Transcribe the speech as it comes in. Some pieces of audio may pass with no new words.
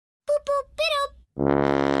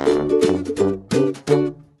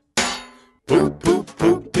Poop, poop,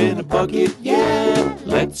 poop in a bucket, yeah.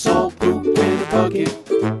 Let's all poop in a bucket.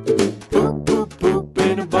 Poop, poop, poop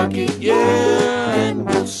in a bucket, yeah. And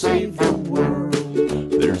we'll save the world.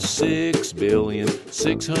 There's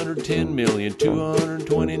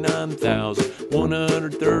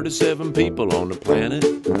 6,610,229,137 people on the planet.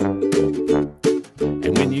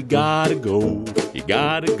 And when you gotta go, you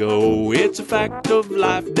gotta go. It's a fact of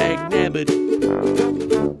life, dagnabbit.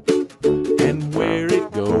 And where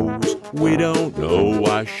it goes, we don't know.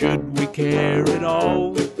 Why should we care at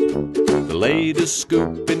all? The latest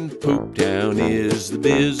scoop in Poop Town is the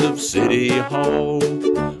biz of City Hall.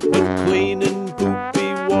 But cleaning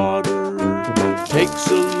poopy water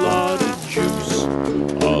takes a lot of juice.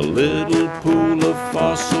 A little pool of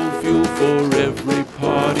fossil fuel for every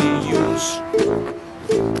party use.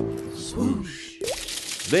 Swoosh.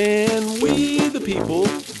 Then we, the people,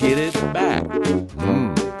 get it back.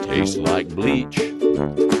 Tastes like bleach.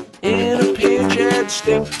 In a pinch, add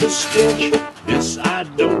stink to stench. This I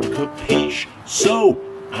don't capiche. So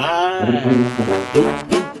I poop,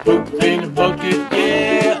 poop, poop in a bucket.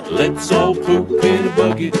 Yeah, let's all poop in a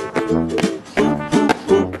bucket. Poop, poop,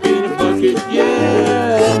 poop in a bucket.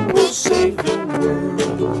 Yeah, and we'll save the world.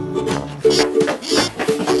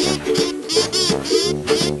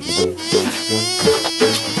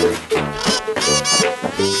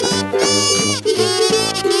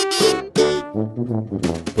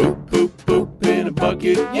 Poop, poop, poop in a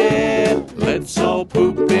bucket, yeah. Let's all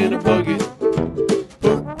poop in a bucket.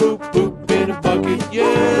 Poop, poop, poop in a bucket,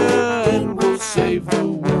 yeah. And we'll save the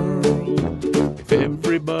world. If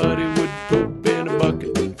everybody would poop in a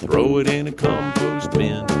bucket and throw it in a compost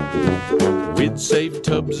bin, we'd save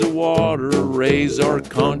tubs of water, raise our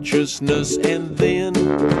consciousness, and then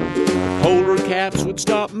polar caps would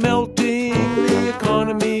stop melting. The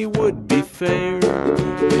economy would be fair.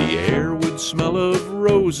 The air would smell of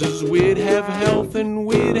roses. We'd have health and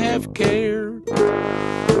we'd have care.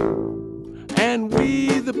 And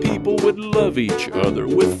we, the people, would love each other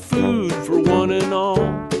with food for one and all.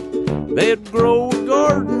 They'd grow a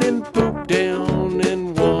garden in Poop Town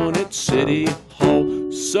and one at City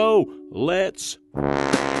Hall. So let's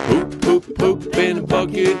poop, poop, poop in a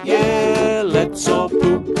bucket, yeah. Let's all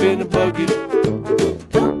poop in a bucket.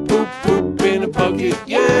 Poop, poop, poop in a bucket,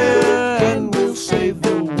 yeah. And we'll save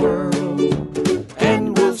the world.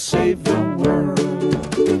 And we'll save the world.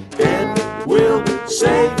 And we'll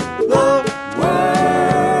save the world.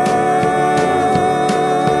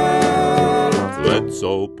 Let's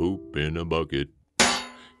all poop in a bucket.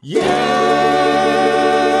 Yeah!